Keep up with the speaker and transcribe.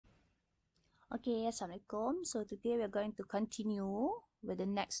Okay, Assalamualaikum. So today we are going to continue with the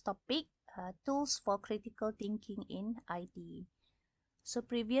next topic, tools for critical thinking in IT. So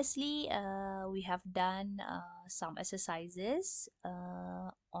previously, we have done some exercises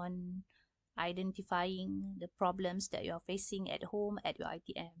on identifying the problems that you are facing at home at your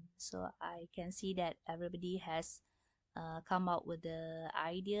ITM. So I can see that everybody has come out with the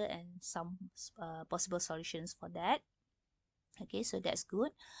idea and some possible solutions for that. Okay, so that's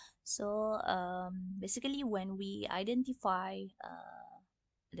good. So basically when we identify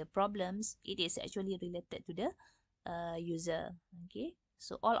the problems, it is actually related to the user. Okay,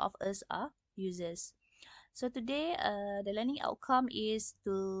 so all of us are users. So today the learning outcome is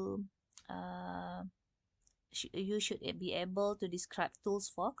to you should be able to describe tools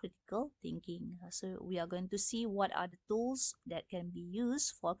for critical thinking. So we are going to see what are the tools that can be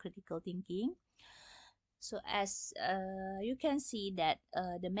used for critical thinking. So as you can see that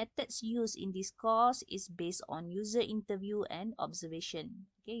the methods used in this course is based on user interview and observation.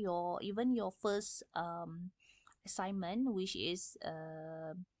 Okay, even your first assignment, which is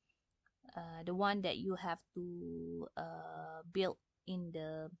the one that you have to build in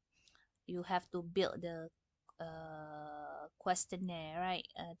the you have to build the questionnaire, right?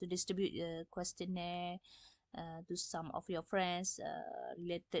 To distribute the questionnaire to some of your friends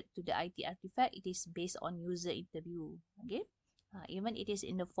related to the IT artifact, it is based on user interview. Okay, even it is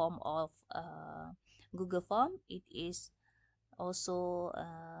in the form of Google form, it is also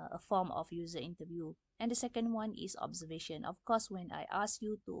a form of user interview. And the second one is observation. Of course, when I ask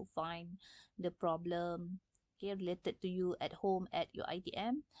you to find the problem, okay, related to you at home at your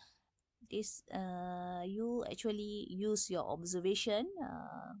ITM, this you actually use your observation.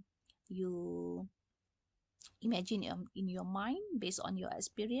 You imagine in your mind based on your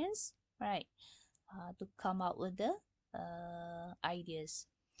experience, right? To come out with the ideas.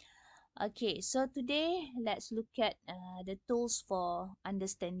 Okay, so today let's look at the tools for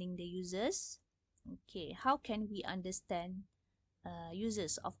understanding the users. Okay, how can we understand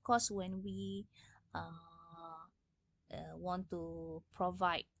users? Of course, when we want to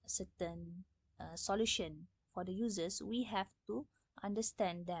provide a certain solution for the users, we have to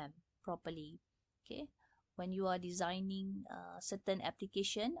understand them properly. Okay, when you are designing a certain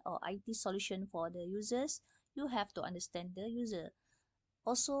application or IT solution for the users, you have to understand the user.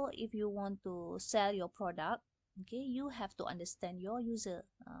 Also, if you want to sell your product, okay, you have to understand your user.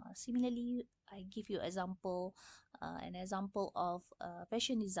 Similarly, I give you an example of a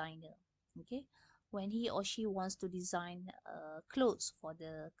fashion designer. Okay, when he or she wants to design clothes for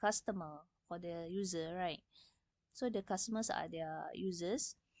the customer, for the user, right? So the customers are their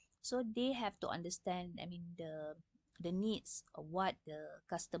users, so they have to understand, I mean, the needs of what the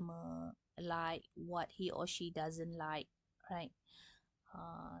customer like, what he or she doesn't like, right?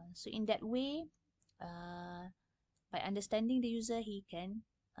 So in that way, uh, by understanding the user,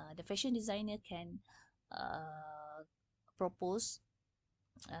 the fashion designer can propose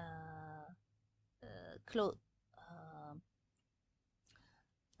uh, cloth,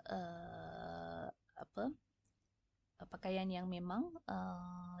 uh, apa, pakaian yang memang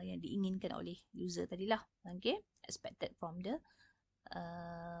yang diinginkan oleh user tadilah. Okay, expected from the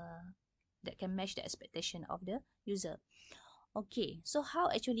uh, that can match the expectation of the user. Okay, so how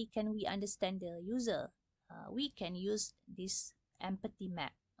actually can we understand the user? We can use this empathy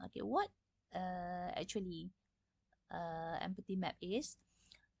map. Okay, what actually empathy map is?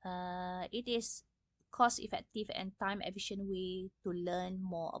 It is cost-effective and time-efficient way to learn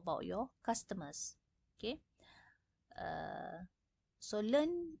more about your customers. Okay, uh, so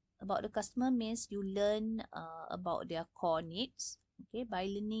learn about the customer means you learn about their core needs. Okay, by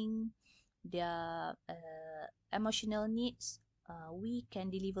learning their emotional needs, we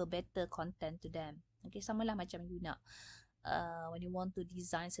can deliver better content to them. Okay, sama lah macam you nak when you want to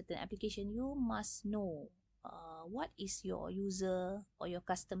design certain application, you must know what is your user or your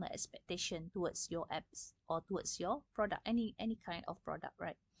customer expectation towards your apps or towards your product, any kind of product,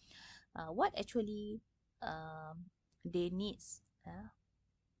 right? What actually they needs.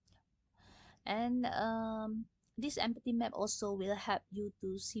 And this empathy map also will help you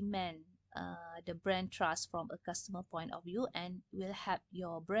to cement the brand trust from a customer point of view, and will help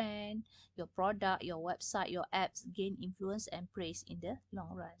your brand, your product, your website, your apps gain influence and praise in the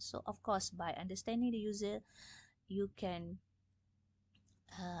long run. So of course, by understanding the user, you can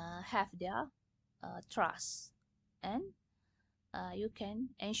have their trust, and you can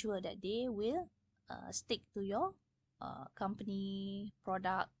ensure that they will stick to your company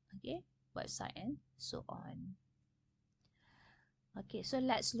product, okay, website, and so on. Okay, so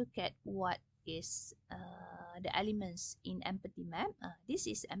let's look at what is the elements in empathy map. This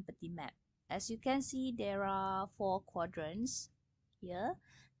is empathy map. as you can see, there are 4 quadrants here.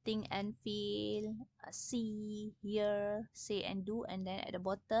 Think and feel, see, hear, say and do, and then at the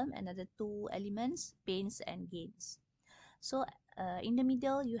bottom, another 2 elements, pains and gains. So in the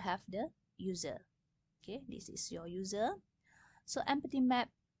middle, you have the user. Okay, this is your user. So empathy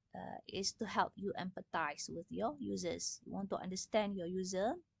map is to help you empathize with your users. You want to understand your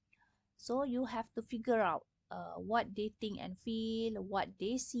user. So you have to figure out what they think and feel, what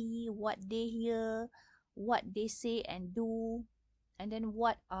they see, what they hear, what they say and do, and then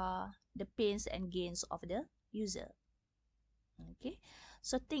what are the pains and gains of the user. Okay,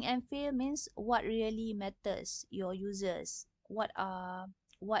 so think and feel means what really matters your users. What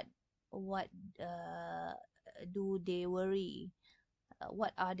what do they worry?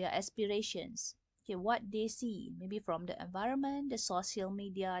 What are their aspirations? Okay, what they see, maybe from the environment, the social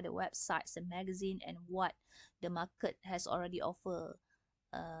media, the websites, the magazine, and what the market has already offered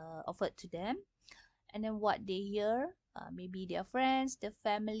to them. And then what they hear, maybe their friends, the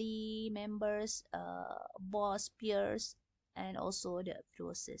family members, boss, peers, and also the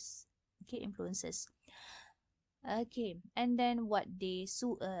influences. Okay, influences. Okay, and then what they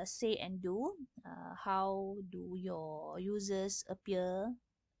say and do. How do your users appear?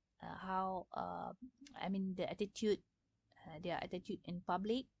 How I mean the attitude, their attitude in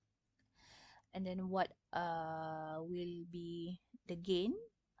public, and then what will be the gain,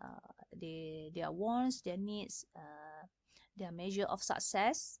 their wants, their needs, their measure of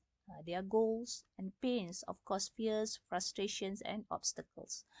success, their goals and pains, of course, fears, frustrations, and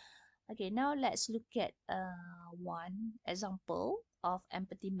obstacles. Okay, now let's look at one example of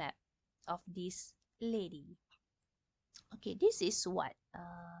empathy map of this lady. Okay, this is what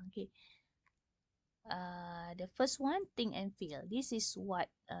the first one, think and feel. This is what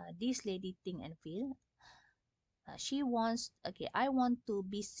this lady think and feel. She wants, okay, I want to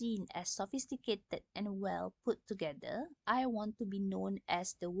be seen as sophisticated and well put together. I want to be known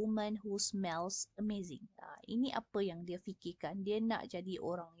as the woman who smells amazing. Ini apa yang dia fikirkan. Dia nak jadi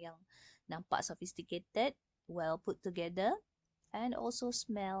orang yang nampak sophisticated, well put together, and also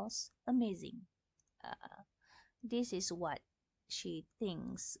smells amazing. This is what she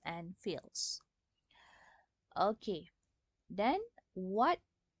thinks and feels. Okay, then what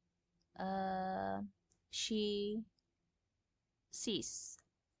she sees,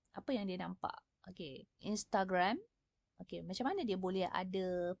 apa yang dia nampak. Okay, Instagram. Okay, macam mana dia boleh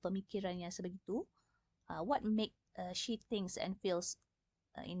ada pemikiran yang sebegitu? What make she thinks and feels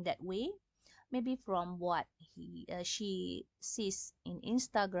in that way? Maybe from what she sees in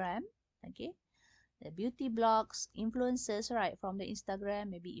Instagram. Okay, the beauty blogs, influencers, right? From the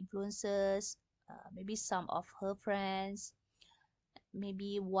Instagram, maybe influencers, maybe some of her friends,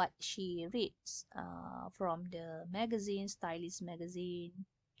 maybe what she reads from the magazine, stylist magazine.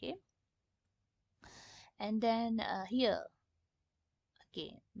 Okay, and then here,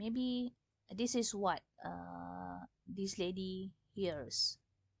 okay, maybe this is what this lady hears.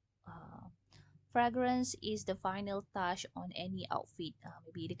 Fragrance is the final touch on any outfit.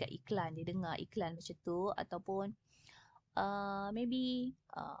 Maybe dekat iklan, dia dengar iklan macam tu, ataupun maybe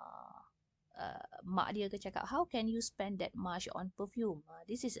mak dia ke cakap, how can you spend that much on perfume?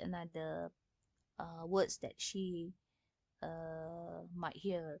 This is another words that she might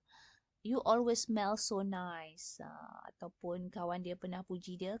hear. You always smell so nice. Ataupun kawan dia pernah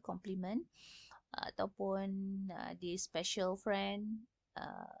puji dia, compliment. Ataupun this special friend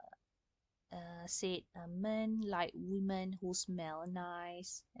said men like women who smell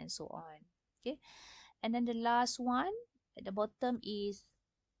nice, and so on. Okay, and then the last one at the bottom is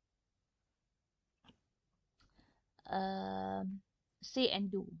say and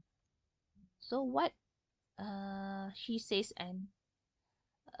do. So what she says, and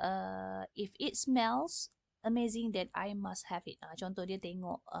if it smells amazing, then I must have it. Contoh dia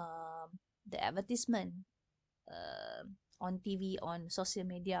tengok the advertisement on TV, on social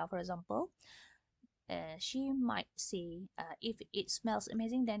media, for example. She might say, if it smells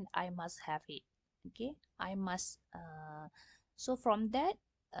amazing, then I must have it. Okay, I must. So from that,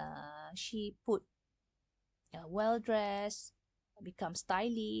 she put well dressed, become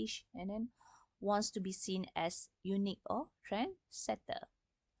stylish, and then wants to be seen as unique or trendsetter.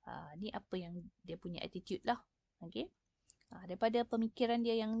 Ni apa yang dia punya attitude lah. Okay. Daripada pemikiran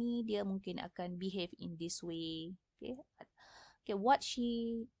dia yang ni, dia mungkin akan behave in this way. Okay. Okay, what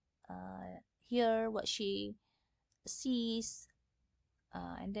she hear, what she sees,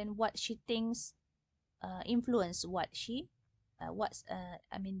 and then what she thinks influence what she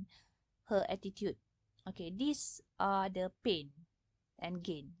her attitude. Okay, these are the pain and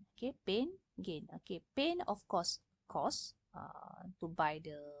gain. Okay, pain, gain. Okay, pain, of course, cost to buy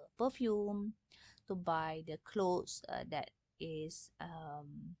the perfume, to buy the clothes that is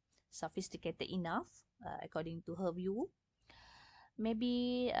sophisticated enough according to her view.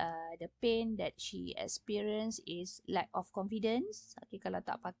 Maybe the pain that she experienced is lack of confidence. Okay, kalau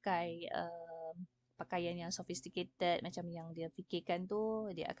tak pakai pakaian yang sophisticated macam yang dia fikirkan tu,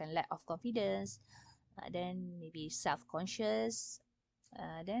 dia akan lack of confidence. Then maybe self-conscious.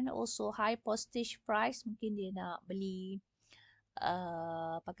 Then also high postage price. Mungkin dia nak beli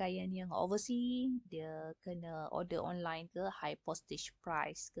pakaian yang overseas, dia kena order online ke, high postage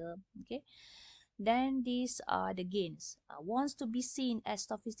price ke. Okay. Then these are the gains. Wants to be seen as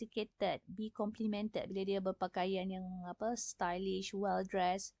sophisticated, be complimented bila dia berpakaian yang stylish, well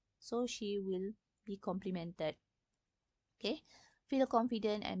dressed. So she will be complimented. Okay, feel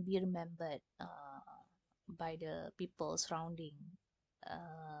confident and be remembered by the people surrounding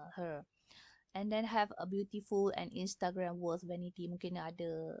her. And then have a beautiful and Instagram worth vanity. Mungkin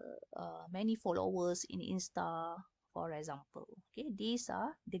ada many followers in Insta, for example. Okay, these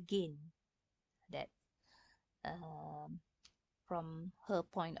are the gain that from her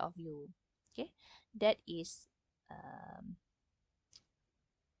point of view. Okay, that is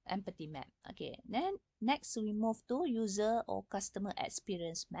empathy map. Okay, then next we move to user or customer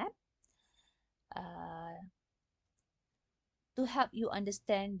experience map. To help you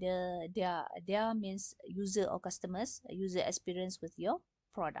understand their means user or customers user experience with your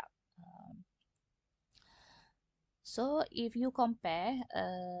product. So if you compare,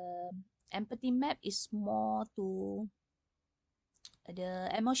 empathy map is more to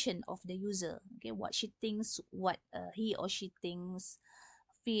the emotion of the user. Okay, what she thinks, what he or she thinks,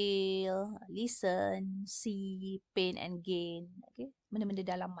 feel, listen, see, pain and gain. Okay, benda-benda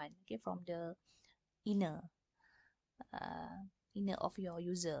dalaman. Okay, from the inner of your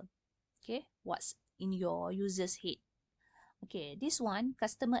user. Okay, what's in your user's head. Okay, this one,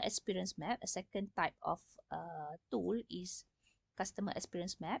 customer experience map, a second type of tool is customer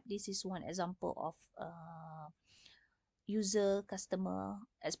experience map. This is one example of user customer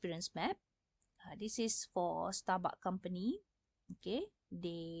experience map. This is for Starbucks company. Okay,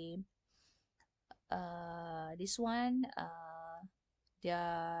 they this one they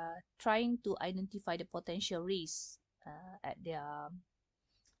are trying to identify the potential risks at their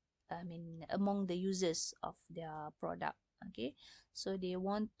among the users of their product. Okay, so they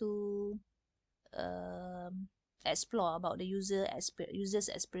want to explore about the users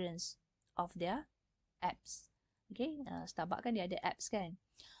experience of their apps. Okay, Starbucks kan dia ada apps kan.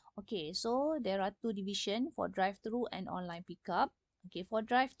 Okay, so there are two division for drive-thru and online pickup. Okay, for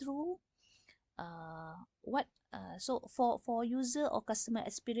drive-thru, so for user or customer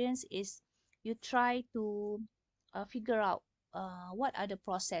experience is you try to figure out what are the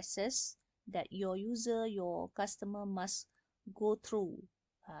processes that your user, your customer must go through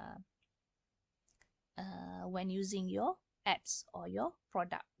when using your apps or your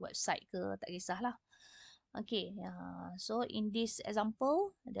product, website ke, tak kisahlah. Okay, so in this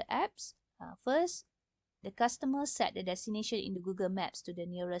example, the apps, first, the customer set the destination in the Google Maps to the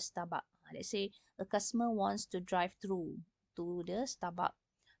nearest Starbucks. Let's say a customer wants to drive through to the Starbucks.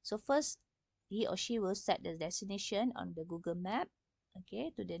 So first, he or she will set the destination on the Google Map,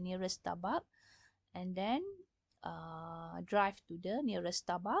 okay, to the nearest Starbucks, and then drive to the nearest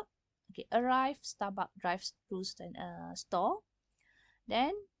Starbucks. Okay, arrive Starbucks drive-through store.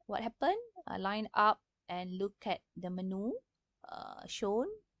 Then what happened? Line up and look at the menu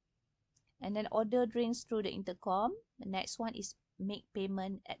shown, and then order drinks through the intercom. The next one is make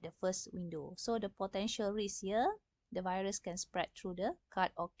payment at the first window. So the potential risk here, the virus can spread through the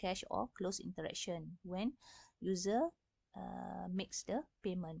card or cash or close interaction when user makes the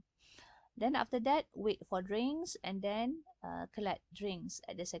payment. Then after that, wait for drinks and then collect drinks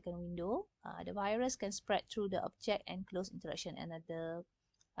at the second window. The virus can spread through the object and close interaction, another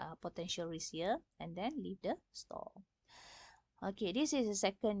potential risk here, and then leave the store. Okay, this is the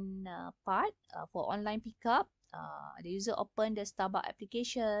second part for online pickup. The user open the Starbucks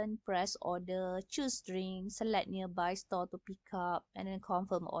application, press order, choose drink, select nearby store to pick up, and then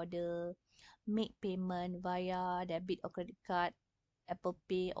confirm order, make payment via debit or credit card, Apple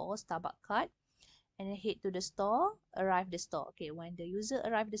Pay or Starbucks card, and then head to the store, arrive the store. Okay, when the user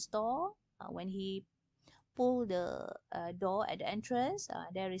arrive the store, when he pull the door at the entrance,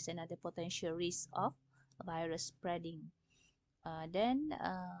 there is another potential risk of virus spreading. Then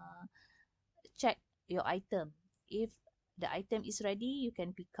check your item. If the item is ready, you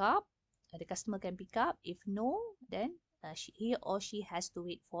can pick up. The customer can pick up. If no, then he or she has to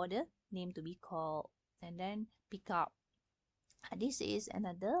wait for the name to be called and then pick up. This is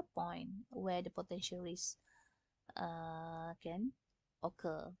another point where the potential risk can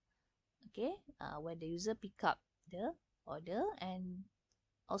occur. Okay, when the user pick up the order, and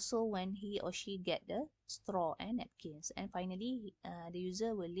also when he or she get the straw and napkins, and finally the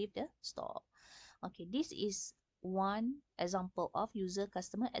user will leave the store. Okay, this is one example of user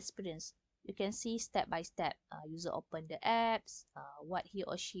customer experience. You can see step by step, user open the apps, what he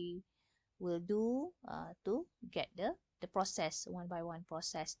or she will do to get the process, one by one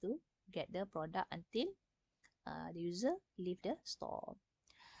process to get the product until the user leave the store.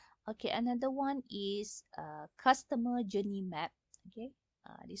 Okay, another one is customer journey map. Okay,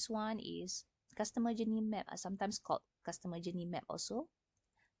 this one is customer journey map, sometimes called customer journey map also.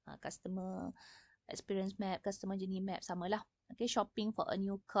 Customer experience map, customer journey map, sama lah. Okay, shopping for a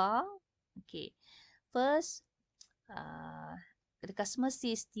new car. Okay, first, the customer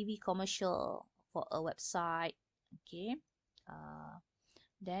sees TV commercial for a website. Okay, uh,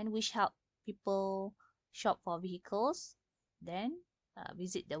 then which help people shop for vehicles. Then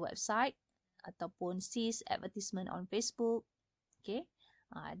visit the website ataupun sees advertisement on Facebook. Okay,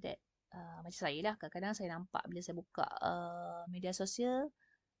 that macam saya lah, kadang-kadang saya nampak bila saya buka media sosial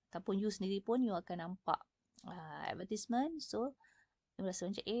ataupun you sendiri pun you akan nampak advertisement. So you rasa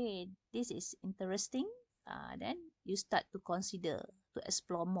macam this is interesting, then you start to consider to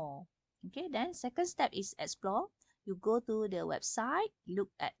explore more. Okay, then second step is explore. You go to the website, look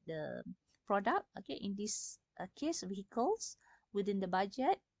at the product. Okay, in this case vehicles within the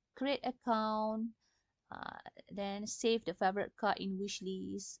budget, create account, then save the favorite car in wish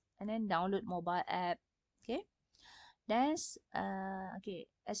list, and then download mobile app. Okay, then okay,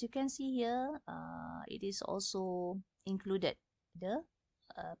 as you can see here, it is also included the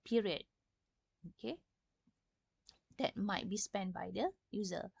period, okay, that might be spent by the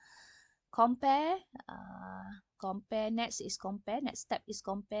user. Compare, next step is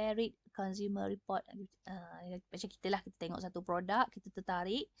compare, read consumer report. Macam kita lah, kita tengok satu produk, kita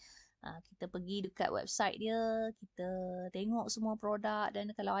tertarik, kita pergi dekat website dia, kita tengok semua produk,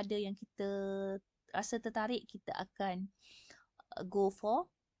 dan kalau ada yang kita rasa tertarik, kita akan go for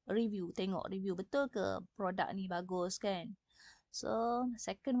review, tengok review betul ke produk ni bagus kan. So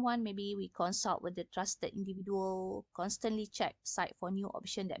second one, maybe we consult with the trusted individual, constantly check site for new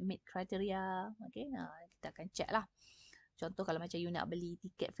option that meet criteria. Okay, kita akan check lah. Contoh kalau macam you nak beli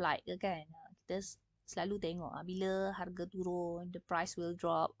tiket flight ke kan, kita selalu tengok bila harga turun, the price will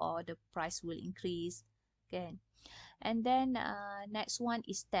drop or the price will increase kan. And then next one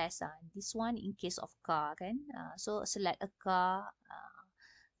is test. This one in case of car kan. So select a car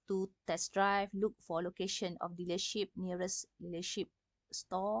to test drive, look for location of dealership, nearest dealership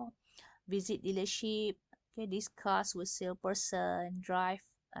store, visit dealership. Okay, discuss with salesperson, drive,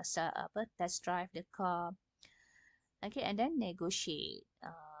 test drive the car. Okay, and then negotiate.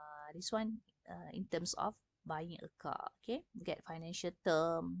 This one in terms of buying a car. Okay, get financial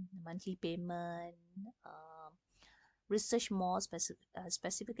term, monthly payment. Research more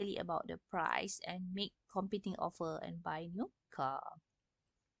specifically about the price and make competing offer and buy new car.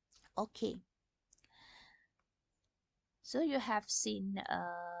 Okay, so you have seen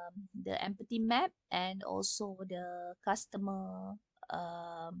the empathy map and also the customer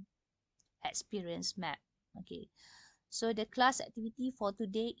experience map. Okay, so the class activity for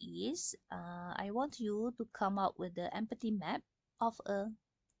today is I want you to come up with the empathy map of a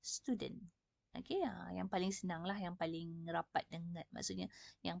student. Okay, yang paling senang lah, yang paling rapat dengan, maksudnya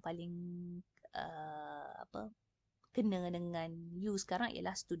yang paling kena dengan you sekarang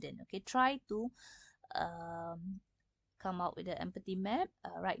ialah student. Okay, try to come out with the empathy map,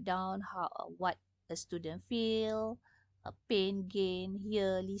 write down what a student feel, pain, gain,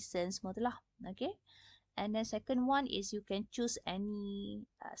 hear, listen, semua tu lah. Okay, and then second one is you can choose any,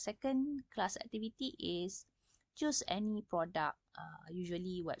 second class activity is choose any product,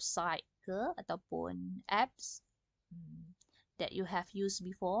 usually website ke ataupun apps that you have used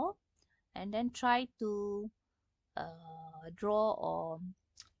before, and then try to draw or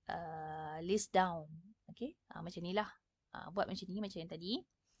list down. Okay, macam ni lah, buat macam ni, macam yang tadi.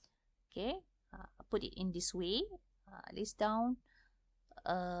 Okay, put it in this way, list down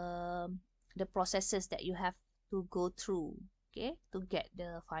the processes that you have to go through, okay, to get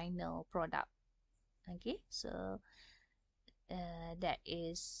the final product. Okay, so that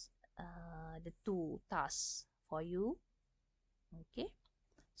is the two tasks for you. Okay,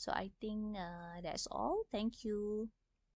 so I think that's all. Thank you.